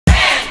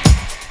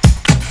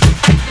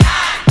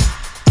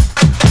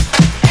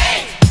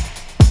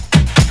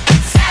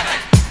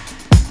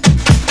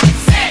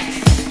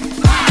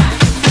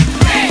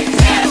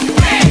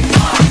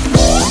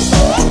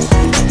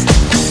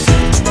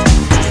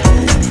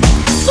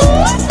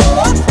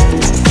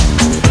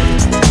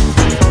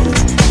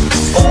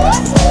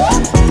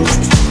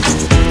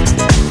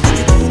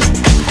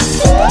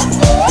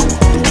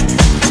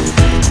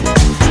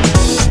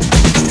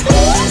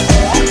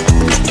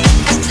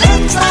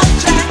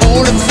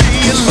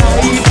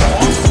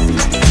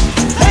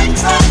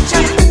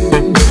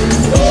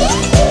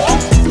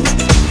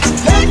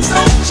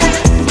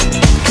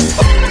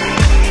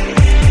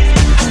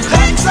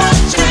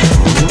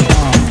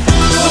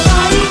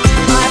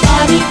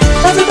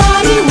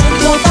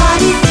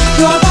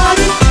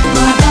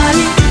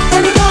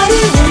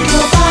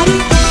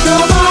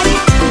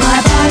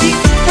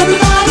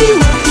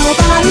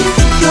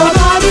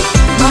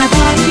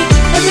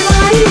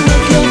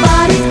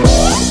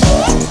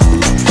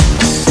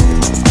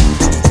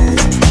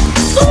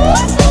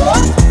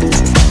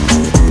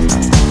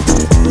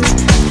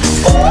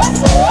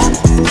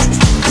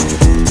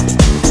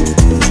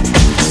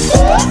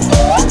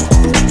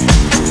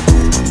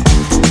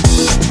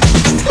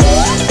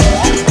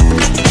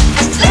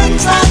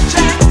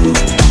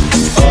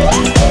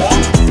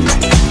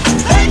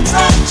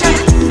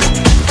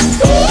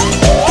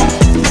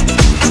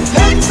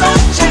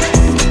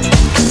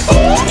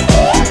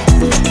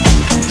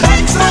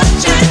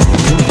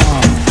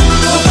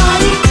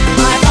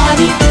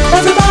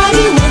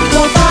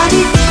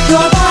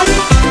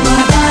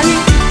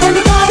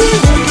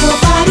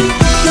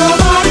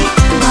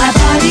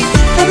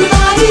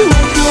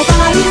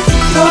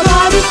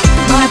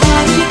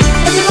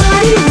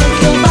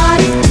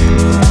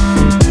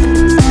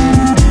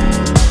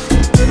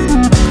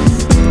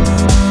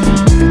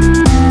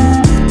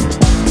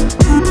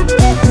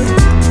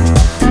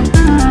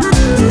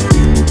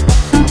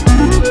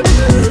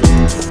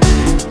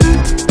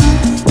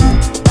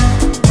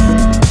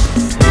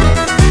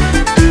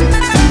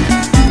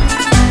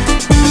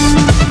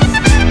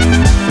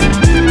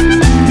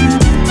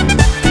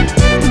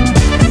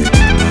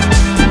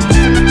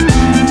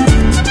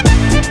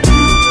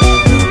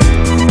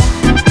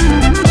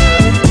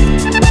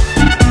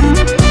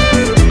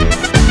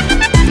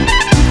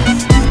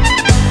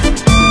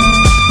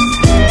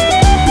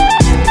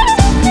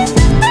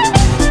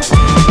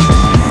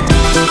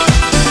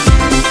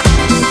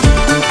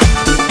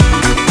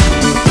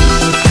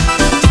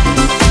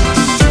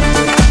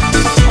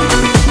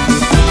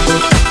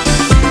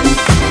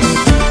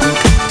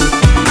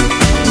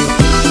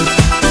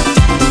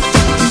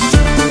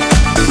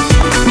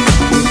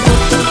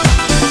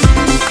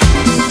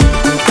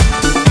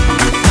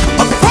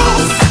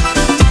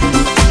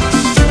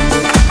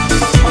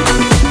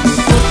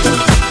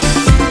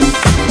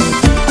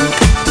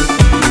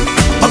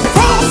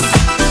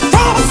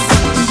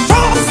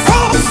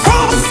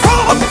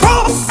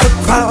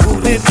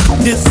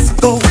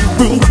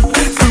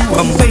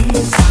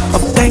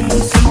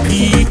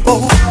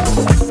before.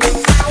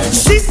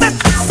 She sat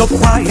so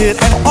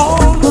quiet and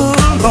all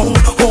alone,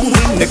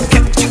 hoping to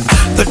catch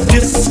the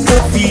disco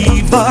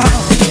fever.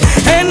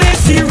 And then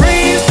she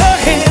raised her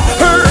head,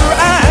 her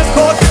eyes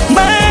caught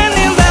mine,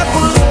 and that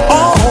was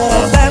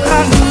all that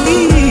I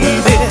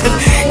needed.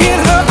 In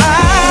her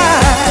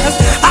eyes,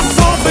 I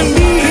saw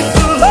beneath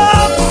the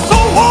love so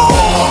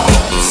warm,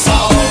 so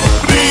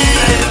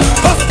bleeding,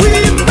 a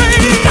sweet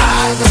baby.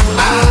 Eye to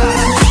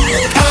eye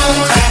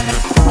contact,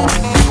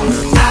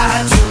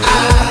 eye to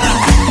eye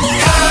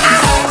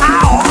contact.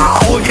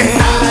 Oh yeah.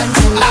 Eye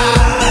to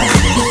eye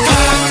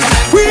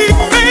contact, sweet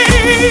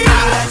baby.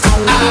 Eye to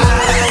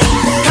eye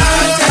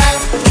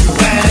contact,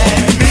 you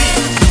and me.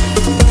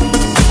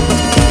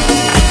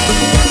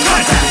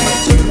 Contact.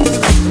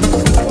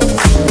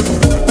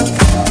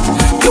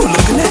 You were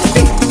looking at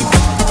me.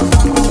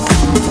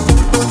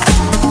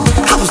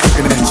 I was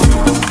looking at you.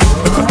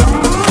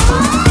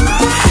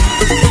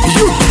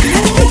 You were looking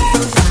at me.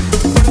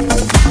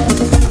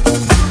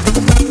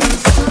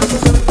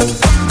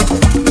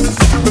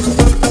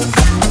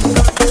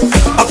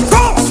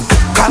 Across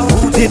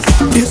crowded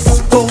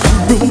disco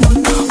room,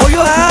 oh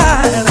your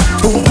eyes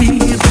told me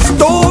the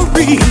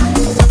story.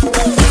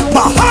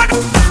 My heart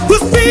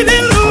was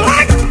beating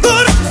like the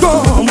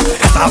drum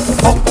as I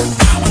fought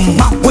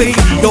my way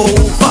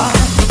over.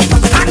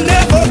 I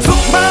never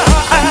took my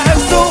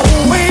eyes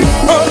away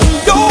from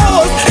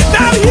yours,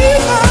 not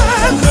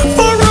even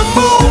for a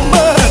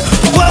moment.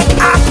 What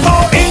I saw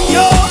in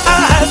your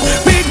eyes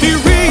made me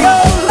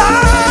realize,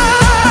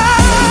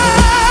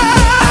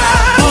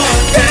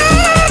 yeah,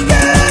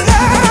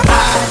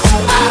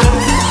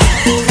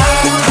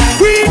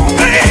 we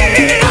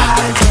made,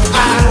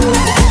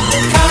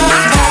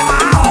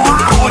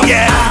 oh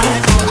yeah,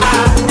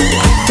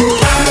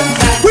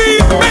 we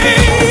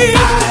made.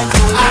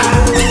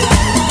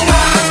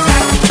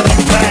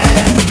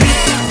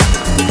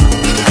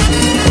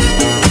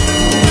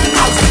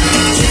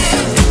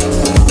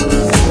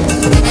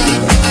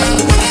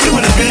 You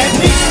were looking at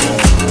me.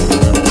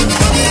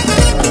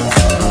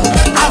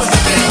 I was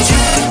looking at you.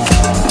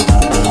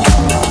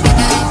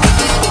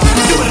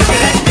 You were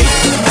looking at me.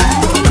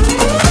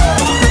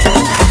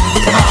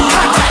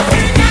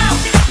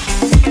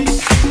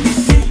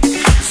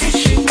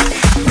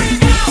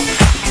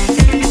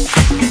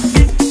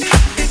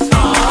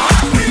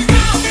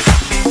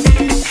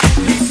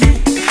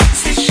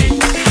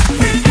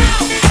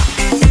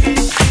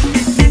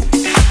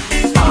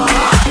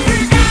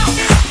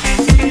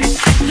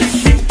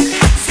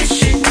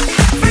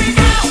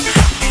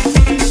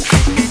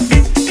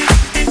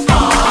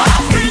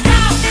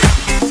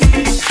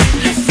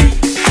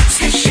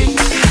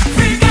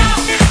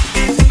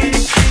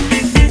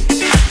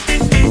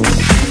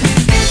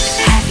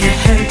 Have you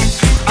heard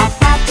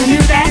about the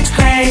new dance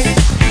craze?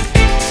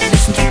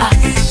 Listen to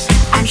us,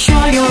 I'm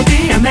sure you'll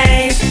be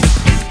amazed.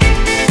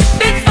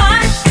 Big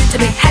fun to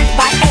be had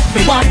by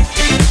everyone.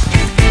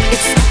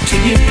 It's up to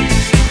you,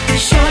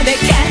 sure they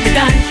can be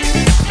done.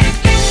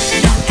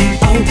 Young and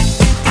old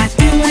are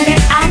doing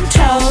it, I'm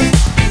told.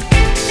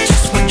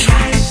 Just one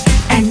try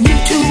and you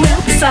too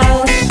will be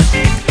sold.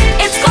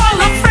 It's called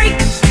a freak,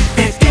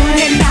 they're doing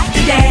it night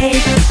and day.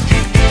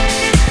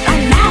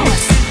 Allow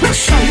us, we'll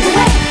show you the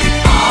way.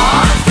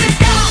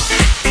 Freak out,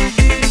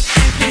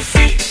 you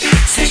freak,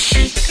 say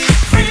chic.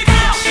 Freak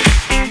out,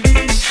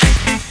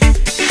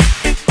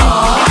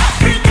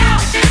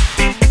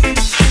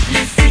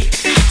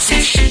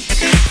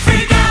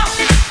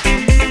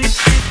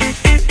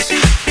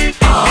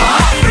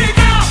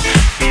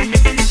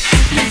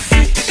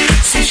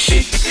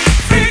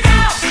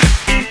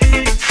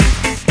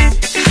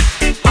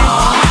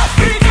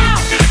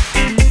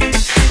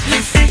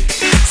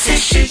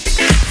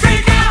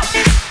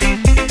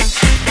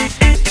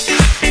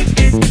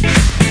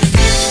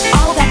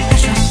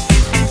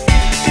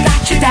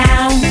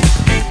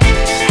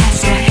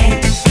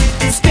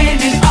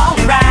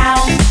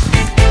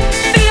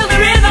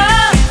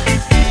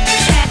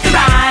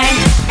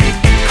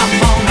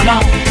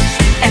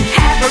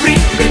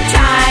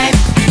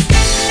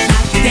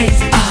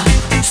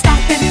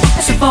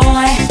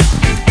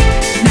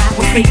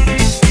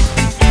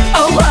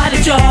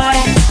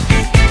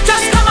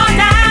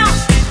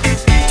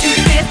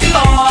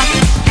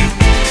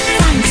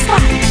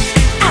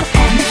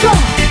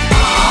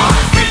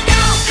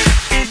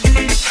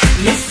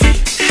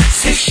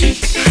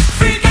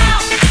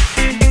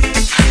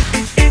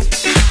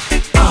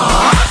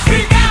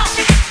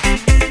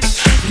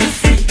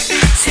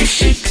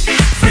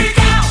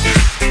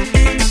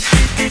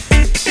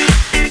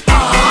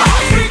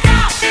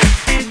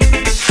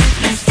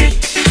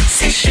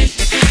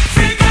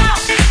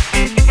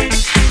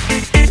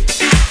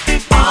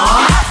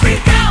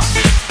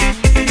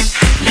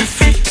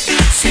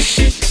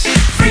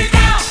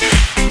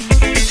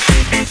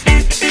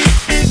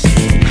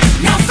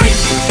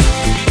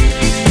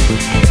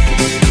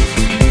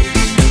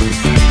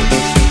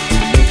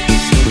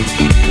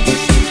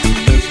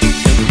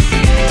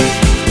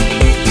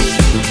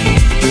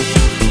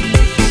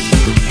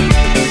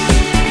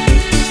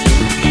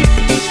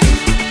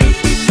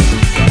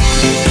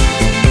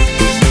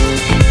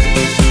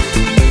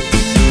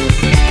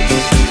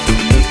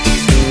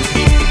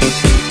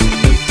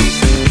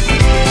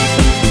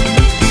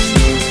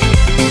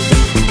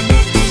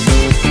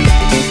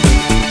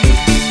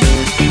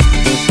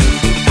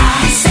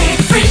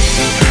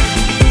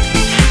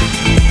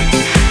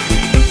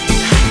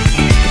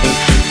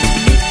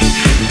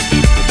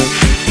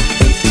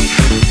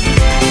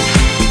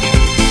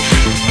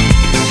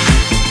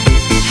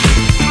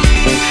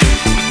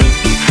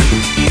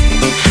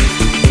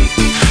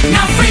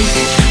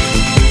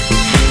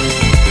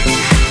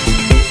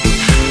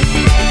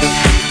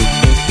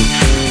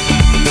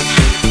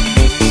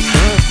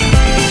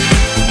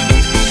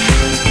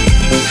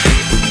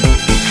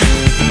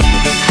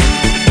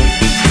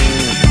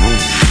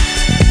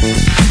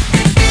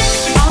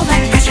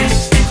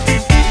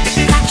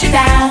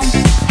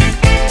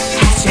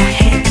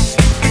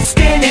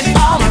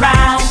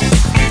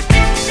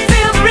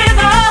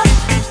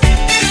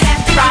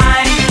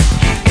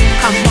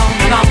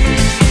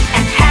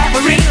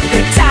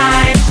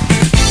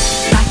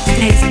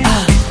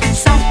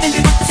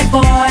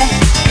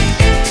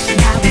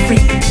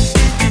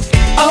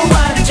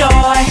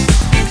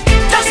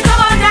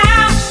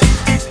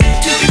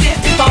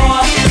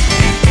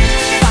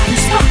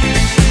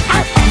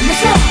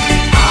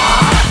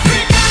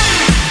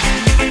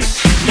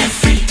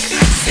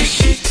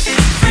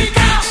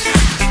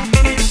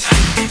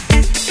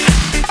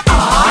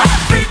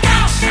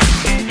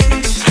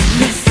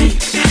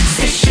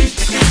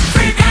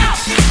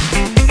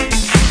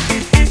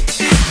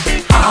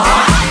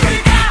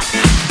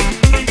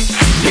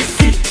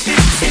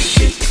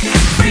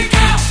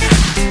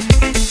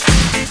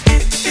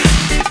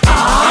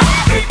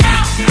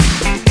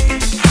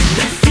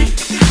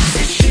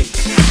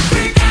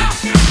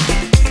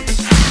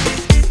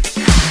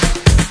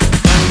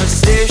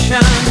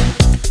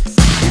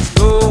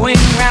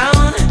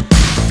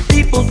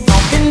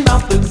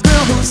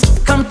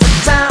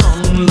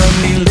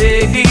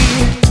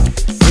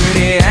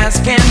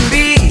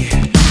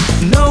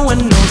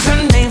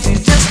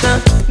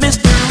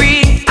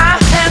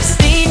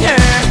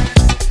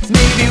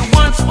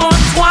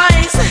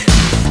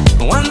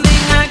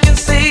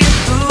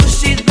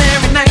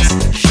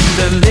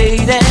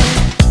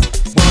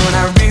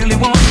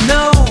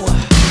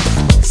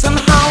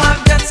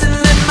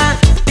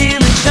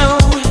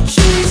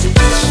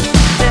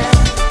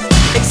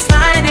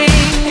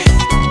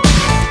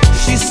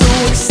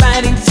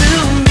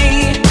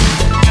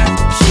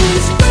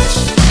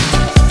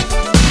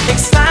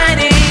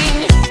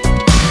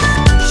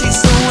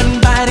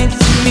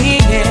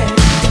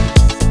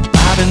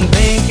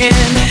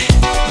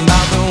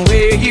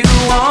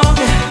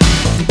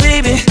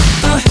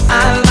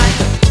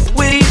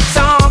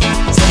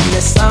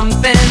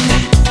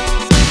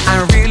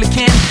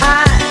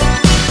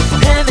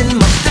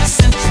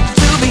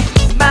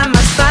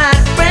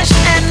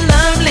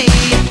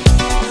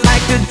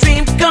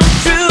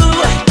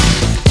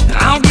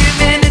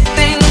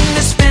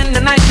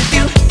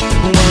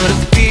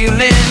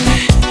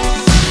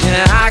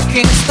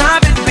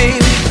 stop it,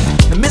 baby.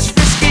 Miss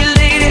Frisky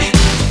Lady,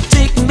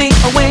 take me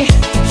away.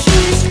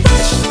 She's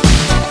fresh,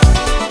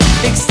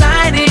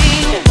 exciting.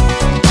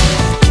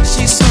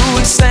 She's so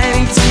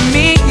exciting to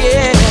me,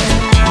 yeah.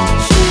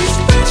 She's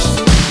fresh,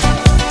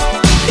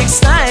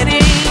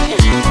 exciting,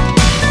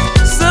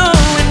 so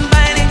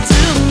inviting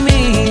to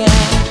me.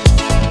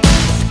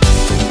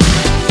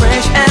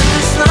 Fresh as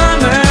the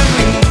summer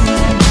breeze,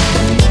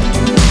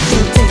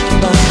 she'll take you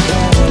by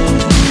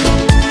surprise.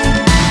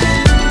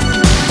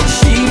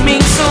 She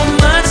means so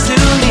much.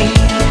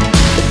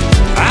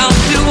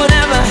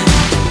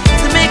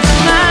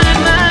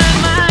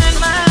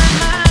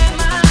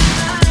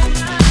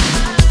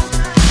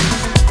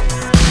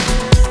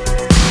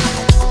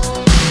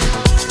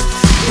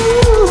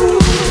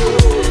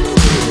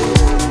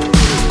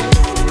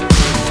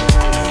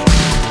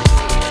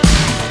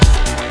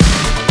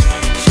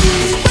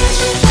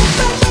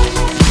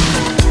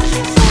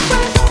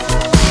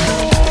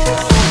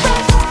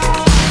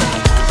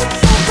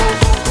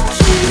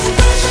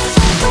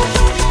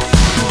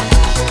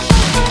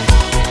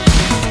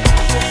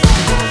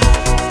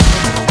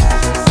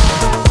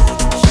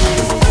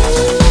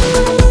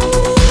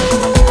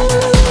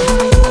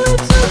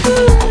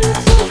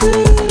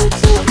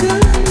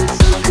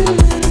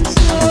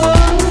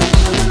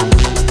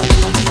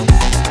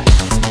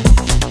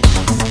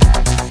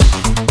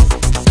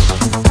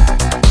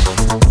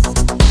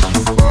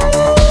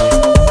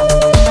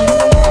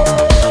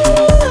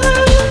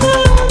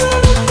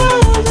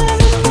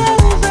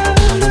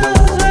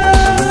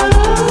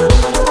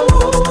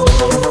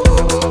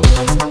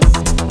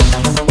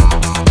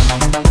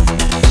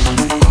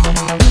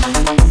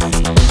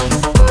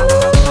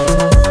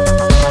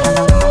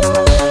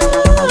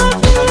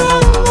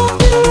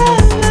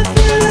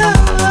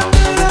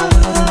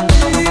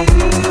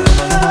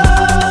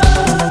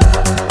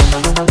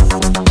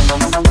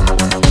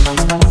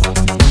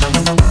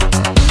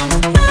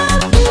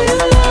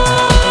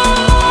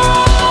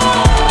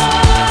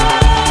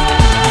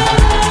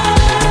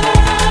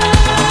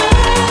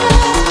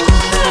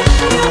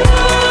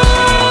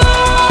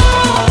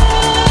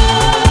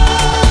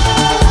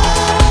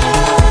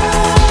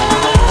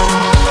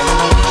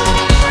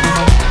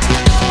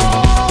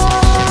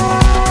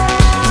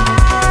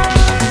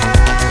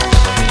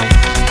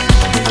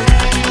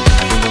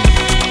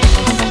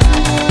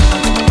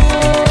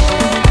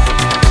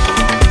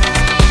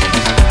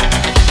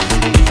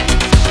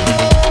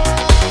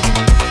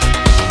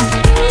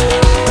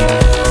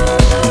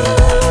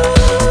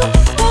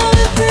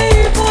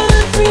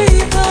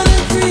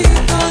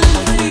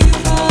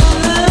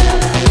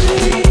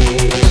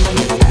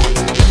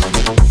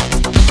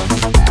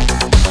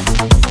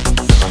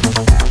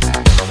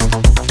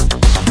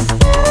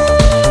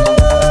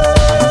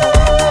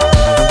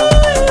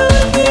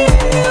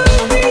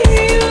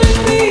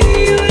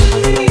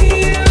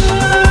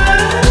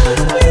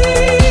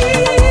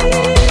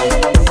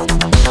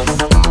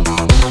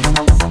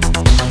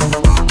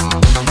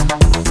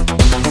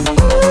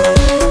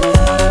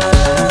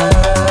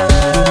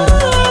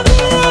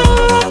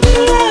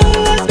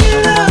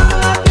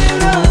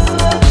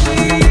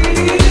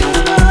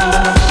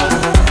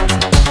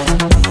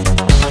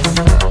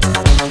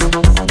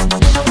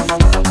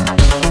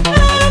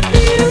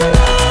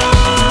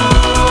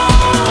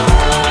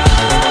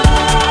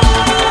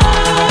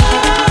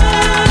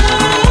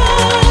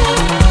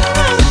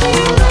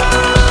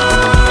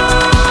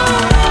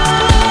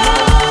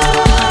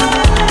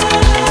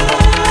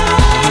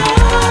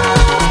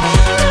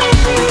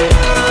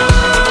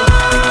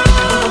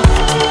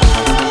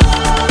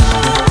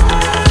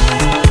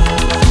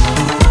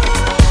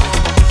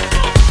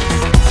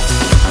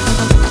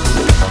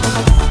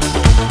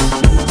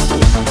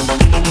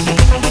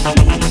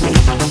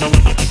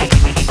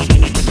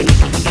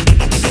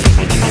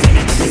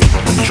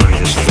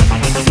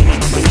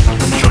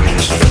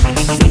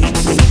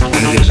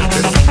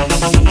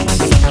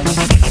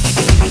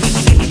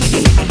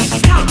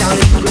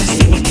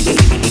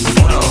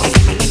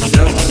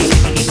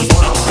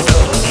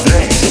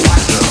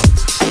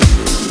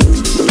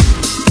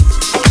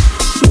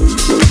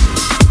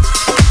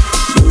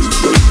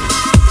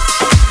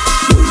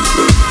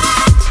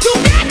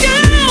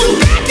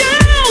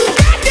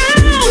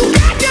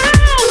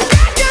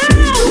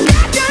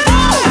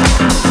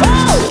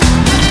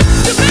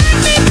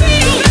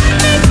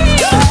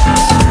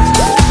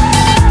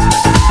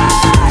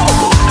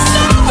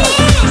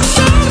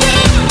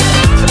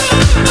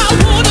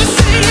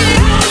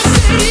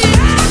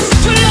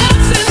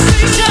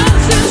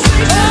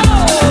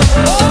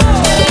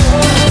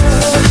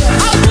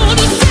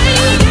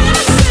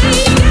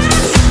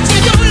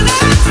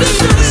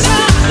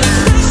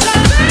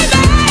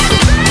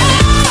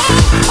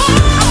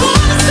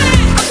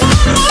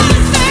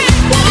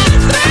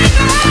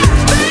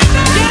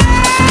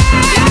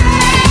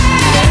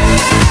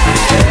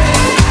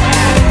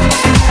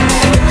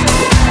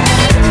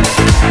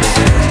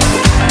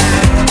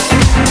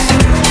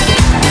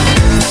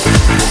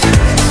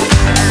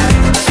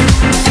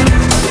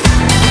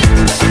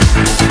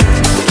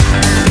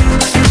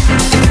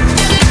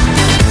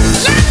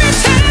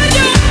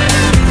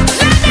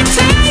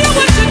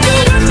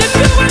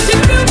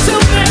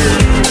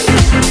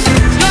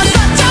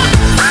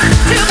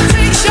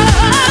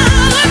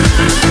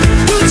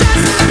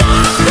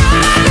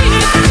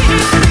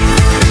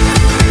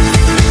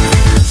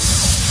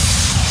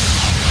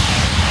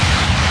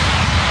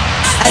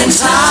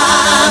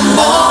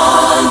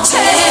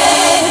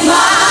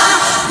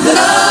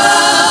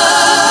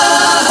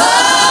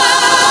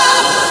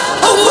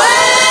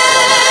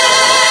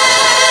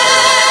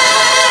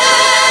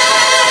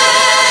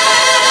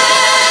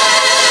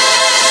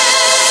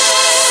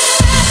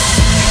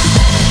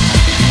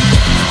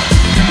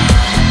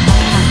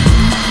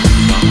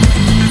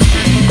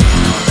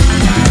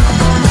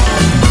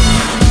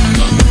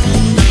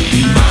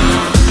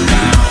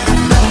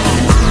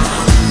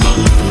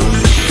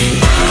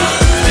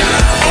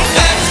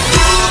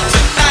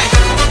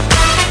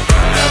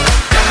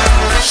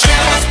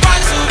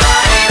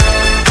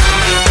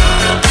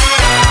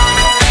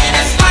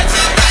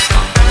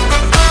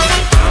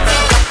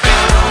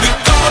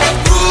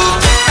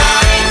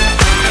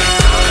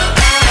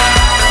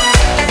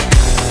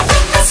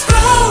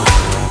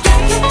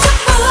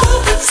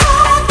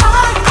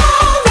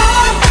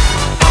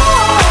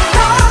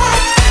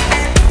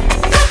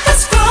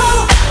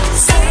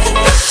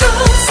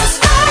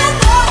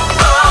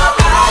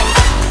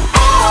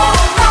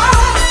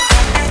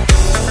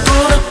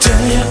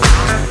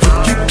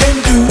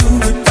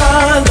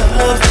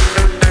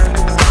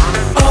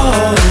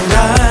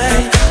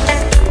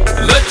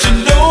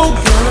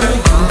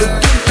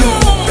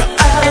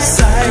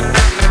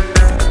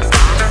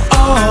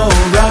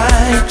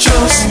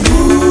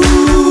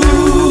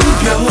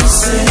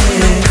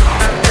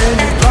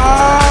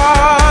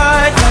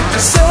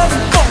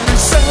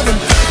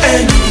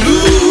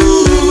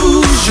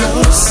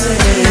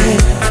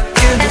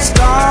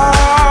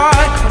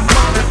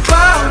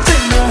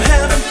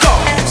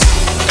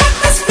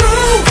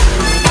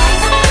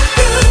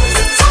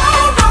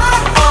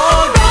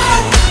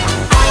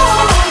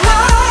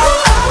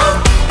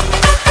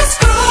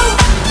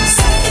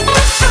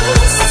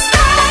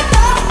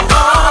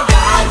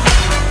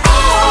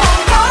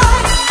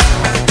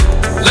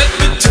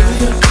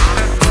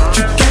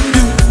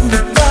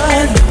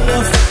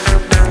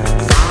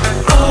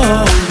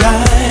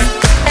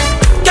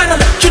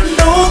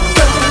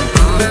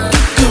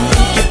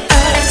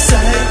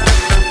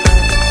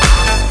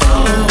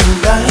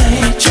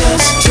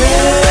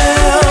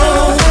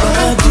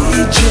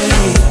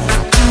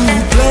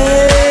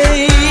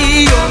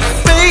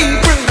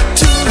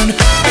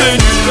 then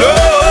you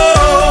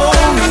know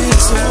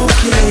it's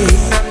okay.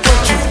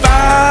 What you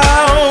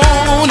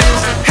found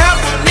is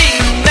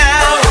happening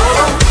now.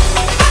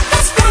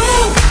 Let's go.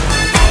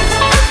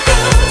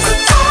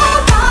 It's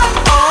alright,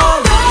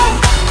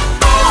 alright,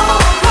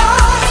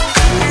 alright.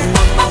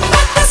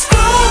 Let's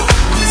go.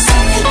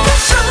 Second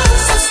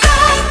wishes and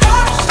stand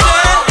up,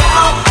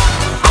 alright,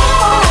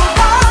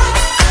 alright.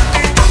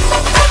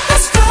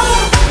 Let's go.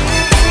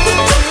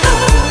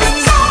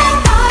 It's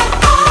alright,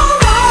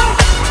 alright,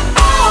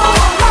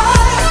 alright.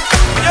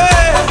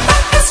 Yeah.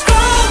 Let's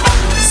go.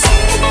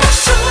 Second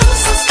wishes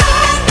and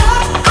stand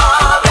up,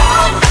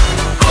 alright,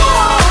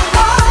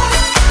 alright.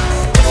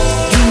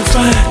 You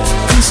find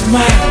peace of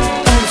mind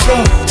on the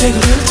floor. Take a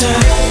little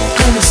time,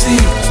 come and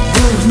see,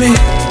 move me,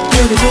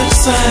 give a little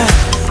sign.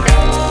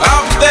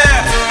 I'll be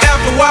there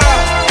after a while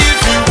if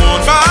you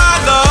want my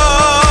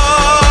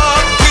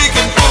love. We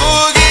can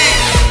boogie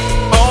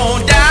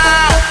on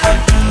down,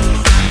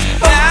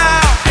 down,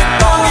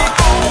 boogie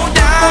on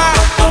down,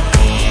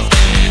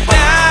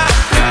 down,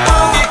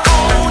 boogie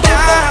on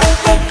down,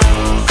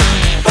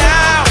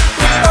 down,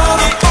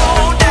 boogie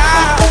on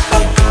down,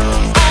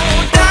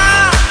 on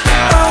down.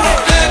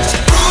 Let's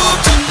groove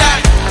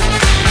tonight.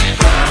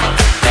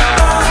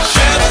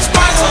 Share the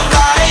spice of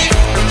life.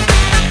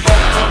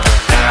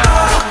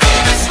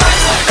 Baby,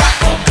 slice of life.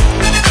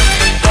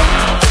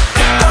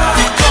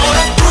 We're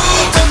gonna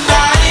groove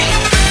tonight.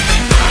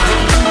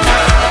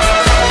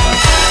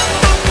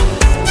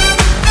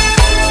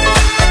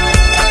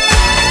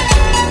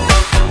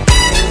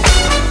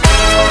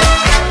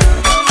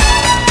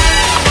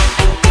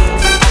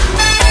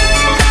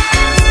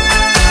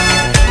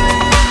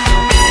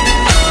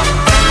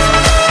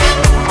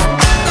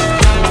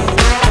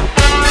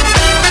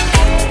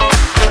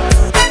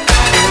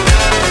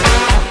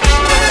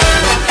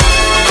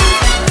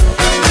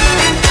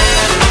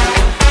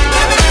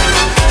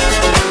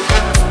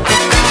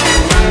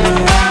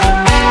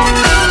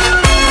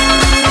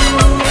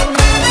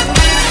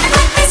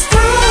 Let's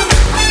groove.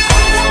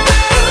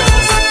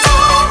 It's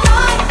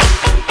alright,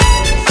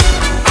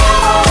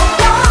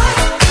 alright.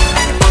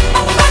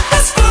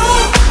 Let's go.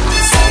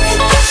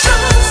 Second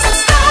wishes and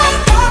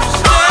stand up,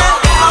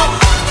 alright,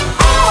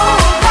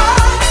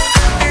 alright.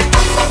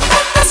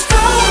 Let's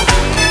go.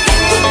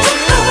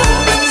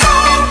 It's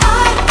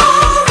alright,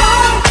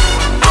 alright,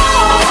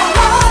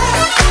 alright.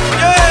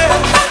 Yeah.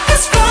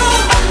 Let's go.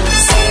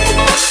 Second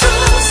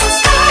wishes and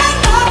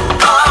stand up,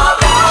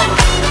 alright,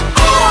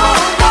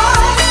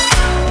 alright.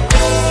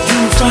 You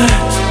find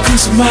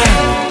peace of mind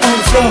on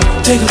the floor.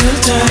 Take a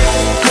little time,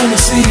 come and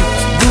see,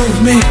 groove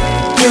me,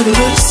 give a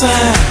little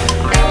sign.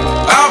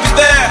 I'll be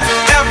there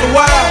after a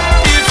while